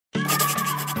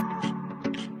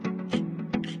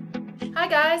Hi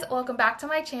guys, welcome back to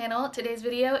my channel. Today's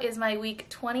video is my week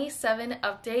 27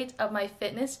 update of my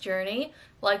fitness journey.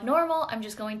 Like normal, I'm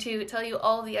just going to tell you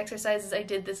all the exercises I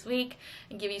did this week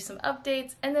and give you some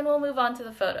updates, and then we'll move on to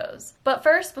the photos. But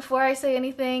first, before I say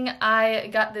anything, I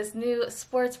got this new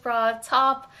sports bra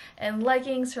top and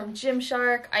leggings from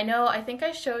Gymshark. I think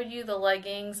I showed you the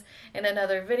leggings in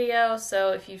another video,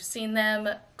 so if you've seen them,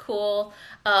 cool.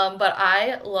 But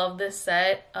I love this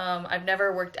set. I've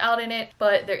never worked out in it,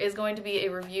 but there is going to be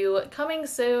a review coming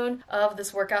soon of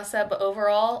this workout set, but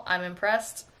overall, I'm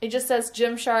impressed. It just says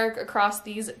Gymshark across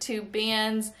these two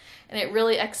bands, and it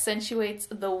really accentuates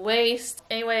the waist.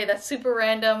 Anyway, that's super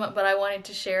random, but I wanted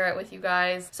to share it with you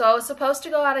guys. So I was supposed to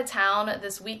go out of town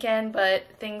this weekend, but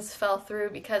things fell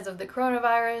through because of the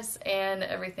coronavirus and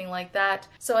everything like that.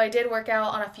 So I did work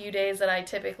out on a few days that I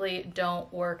typically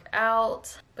don't work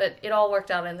out, but it all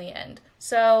worked out in the end.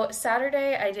 So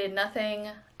Saturday I did nothing.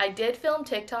 I did film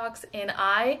TikToks, and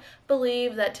I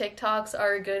believe that TikToks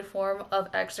are a good form of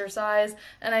exercise,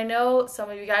 and I know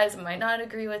some of you guys might not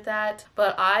agree with that,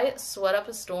 but I sweat up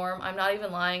a storm. I'm not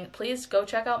even lying. Please go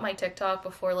check out my TikTok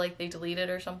before they delete it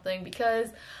or something, because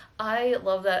I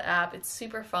love that app. It's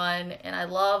super fun, and I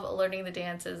love learning the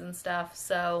dances and stuff,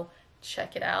 so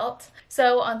check it out.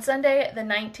 So on Sunday the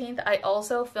 19th, I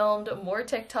also filmed more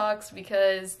TikToks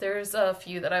because there's a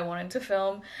few that I wanted to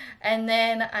film, and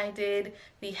then I did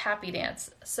the happy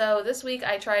dance. So this week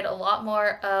I tried a lot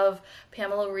more of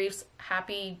Pamela Reif's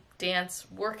happy dance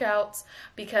workouts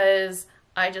because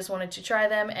I just wanted to try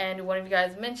them, and one of you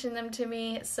guys mentioned them to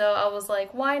me, so I was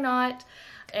like, why not?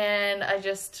 And I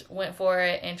just went for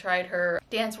it and tried her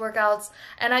dance workouts,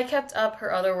 and I kept up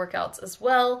her other workouts as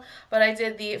well, but I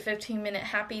did the 15-minute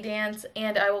happy dance,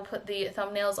 and I will put the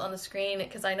thumbnails on the screen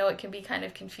because I know it can be kind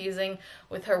of confusing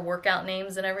with her workout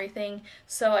names and everything.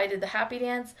 So I did the happy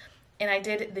dance, and I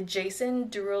did the Jason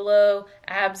Derulo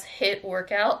HIIT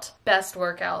workout. Best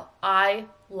workout. I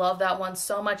love that one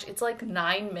so much. It's like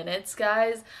 9 minutes,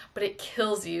 guys, but it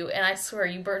kills you, and I swear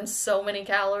you burn so many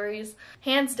calories.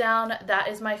 Hands down, that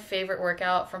is my favorite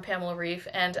workout from Pamela Reif,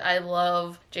 and I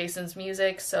love Jason's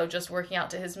music, so just working out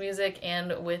to his music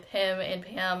and with him and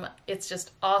Pam, it's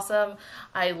just awesome.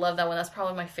 I love that one. That's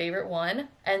probably my favorite one.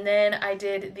 And then I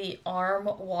did the arm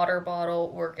water bottle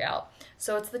workout.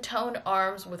 So it's the toned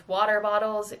arms with water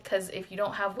bottles, because if you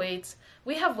don't have weights,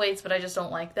 we have weights, but I just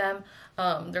don't like them.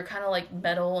 They're kind of like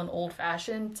metal and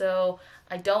old-fashioned, so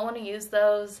I don't want to use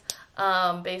those.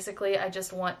 Basically, I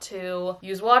just want to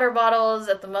use water bottles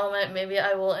at the moment. Maybe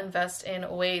I will invest in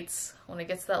weights when it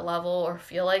gets to that level or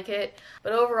feel like it.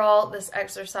 But overall, this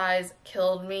exercise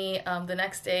killed me. The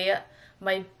next day,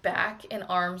 my back and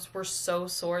arms were so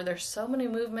sore. There's so many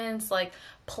movements, like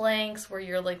planks where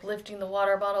you're like lifting the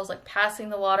water bottles, like passing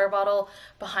the water bottle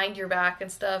behind your back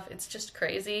and stuff. It's just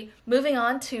crazy. Moving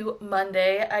on to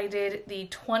Monday, I did the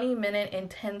 20-minute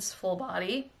intense full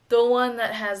body. The one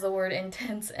that has the word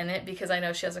intense in it, because I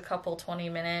know she has a couple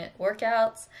 20-minute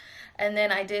workouts. And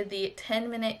then I did the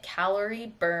 10-minute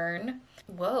calorie burn.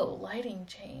 Whoa, lighting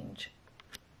change.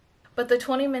 But the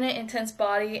 20-minute intense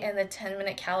body and the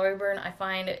 10-minute calorie burn I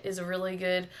find is a really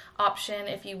good option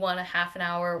if you want a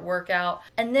half-an-hour workout.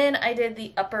 And then I did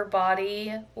the upper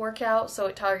body workout, so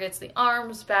it targets the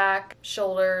arms, back,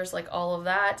 shoulders, like all of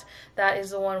that. That is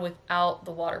the one without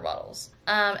the water bottles.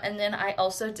 And then I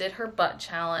also did her butt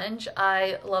challenge.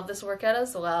 I love this workout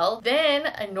as well. Then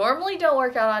I normally don't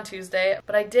work out on Tuesday,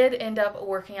 but I did end up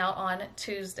working out on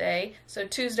Tuesday. So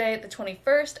Tuesday the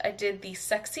 21st, I did the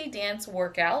sexy dance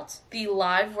workout, the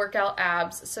live workout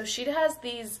abs. So she has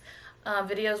these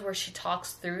videos where she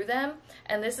talks through them,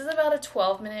 and this is about a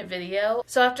 12-minute video.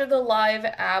 So after the live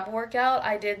ab workout,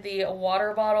 I did the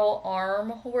water bottle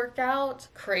arm workout.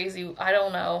 Crazy. I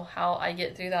don't know how I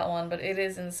get through that one, but it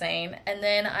is insane. And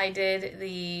then I did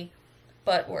the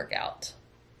butt workout.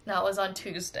 That was on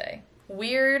Tuesday.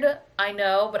 Weird, I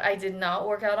know, but I did not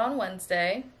work out on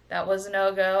Wednesday. That was a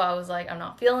no-go. I was like, I'm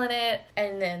not feeling it.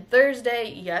 And then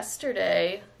Thursday,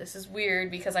 yesterday, this is weird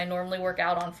because I normally work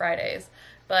out on Fridays,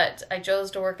 but I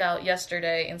chose to work out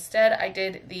yesterday. Instead, I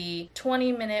did the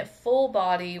 20-minute full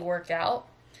body workout.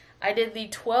 I did the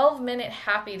 12-minute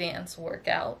happy dance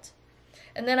workout.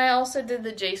 And then I also did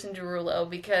the Jason Derulo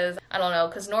because, I don't know,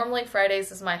 because normally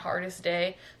Fridays is my hardest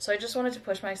day, so I just wanted to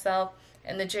push myself,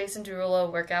 and the Jason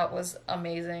Derulo workout was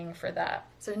amazing for that.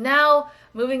 So now,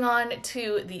 moving on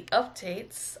to the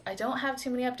updates. I don't have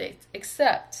too many updates,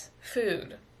 except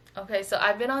food. Okay, so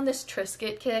I've been on this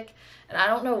Triscuit kick, and I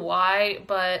don't know why,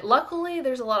 but luckily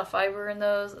there's a lot of fiber in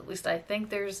those. At least I think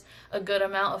there's a good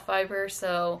amount of fiber,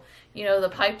 so, you know, the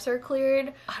pipes are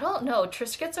cleared. I don't know,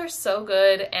 Triscuits are so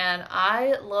good, and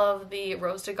I love the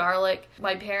roasted garlic.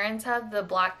 My parents have the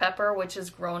black pepper, which has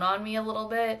grown on me a little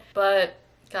bit, but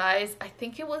guys, I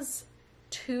think it was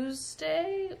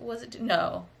Tuesday? Was it?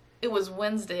 No, it was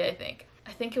Wednesday, I think.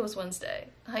 I think it was Wednesday.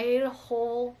 I ate a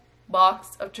whole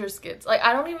box of Triscuits. Like,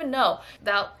 I don't even know.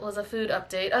 That was a food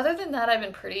update. Other than that, I've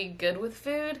been pretty good with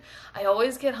food. I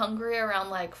always get hungry around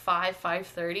like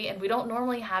 5:30, and we don't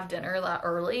normally have dinner that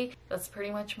early. That's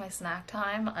pretty much my snack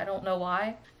time. I don't know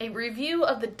why. A review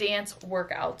of the dance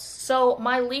workouts. So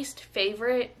my least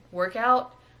favorite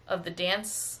workout of the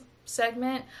dance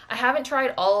segment, I haven't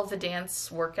tried all of the dance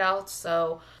workouts,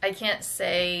 so I can't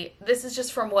say. This is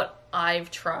just from what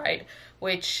I've tried,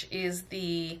 which is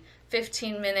the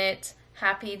 15-minute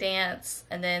happy dance,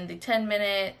 and then the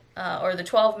 10-minute or the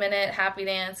 12-minute happy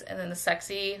dance, and then the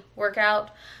sexy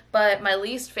workout. But my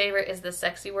least favorite is the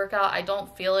sexy workout. I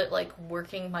don't feel it like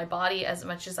working my body as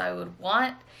much as I would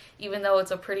want, even though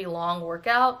it's a pretty long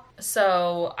workout.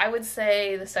 So I would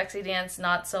say the sexy dance,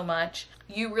 not so much.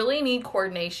 You really need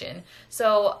coordination.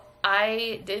 So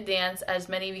I did dance, as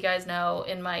many of you guys know,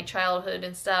 in my childhood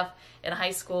and stuff, in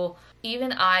high school.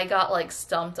 Even I got like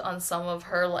stumped on some of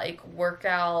her like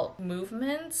workout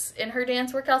movements in her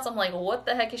dance workouts. I'm like, what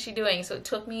the heck is she doing? So it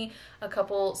took me a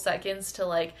couple seconds to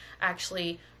like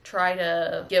actually try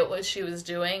to get what she was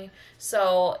doing.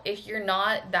 So if you're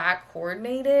not that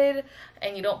coordinated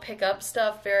and you don't pick up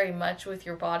stuff very much with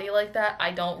your body like that,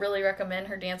 I don't really recommend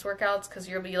her dance workouts, because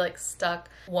you'll be like stuck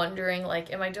wondering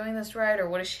like, am I doing this right, or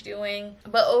what is she doing?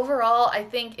 But overall, I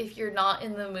think if you're not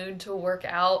in the mood to work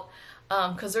out,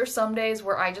 because there's some days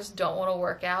where I just don't want to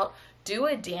work out, do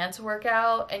a dance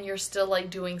workout and you're still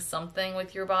like doing something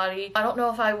with your body. I don't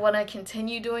know if I want to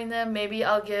continue doing them. Maybe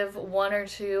I'll give one or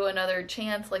two another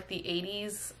chance, like the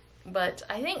 80s. But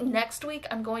I think next week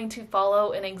I'm going to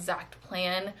follow an exact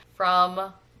plan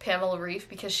from Pamela Reif,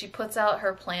 because she puts out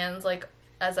her plans like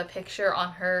as a picture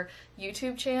on her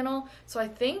YouTube channel. So I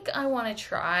think I want to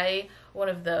try one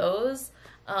of those.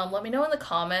 Let me know in the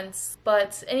comments.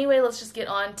 But anyway, let's just get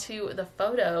on to the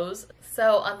photos.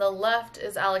 So on the left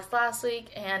is Alex last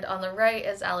week, and on the right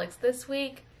is Alex this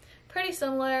week. Pretty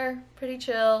similar, pretty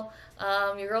chill.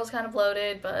 Your girl's kind of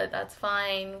bloated, but that's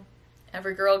fine.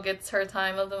 Every girl gets her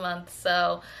time of the month.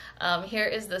 So here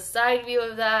is the side view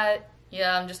of that.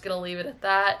 Yeah, I'm just gonna leave it at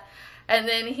that. And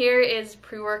then here is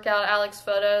pre-workout Alex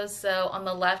photos. So on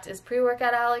the left is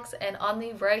pre-workout Alex, and on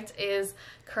the right is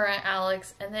current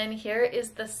Alex. And then here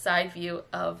is the side view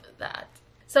of that.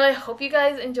 So I hope you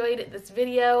guys enjoyed this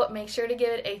video. Make sure to give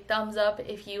it a thumbs up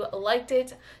if you liked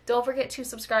it. Don't forget to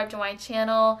subscribe to my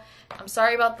channel. I'm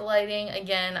sorry about the lighting.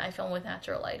 Again, I film with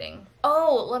natural lighting.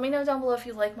 Oh, let me know down below if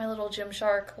you like my little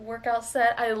Gymshark workout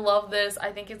set. I love this.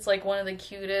 I think it's like one of the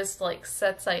cutest like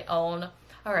sets I own.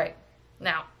 All right,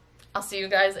 now I'll see you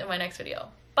guys in my next video.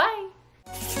 Bye!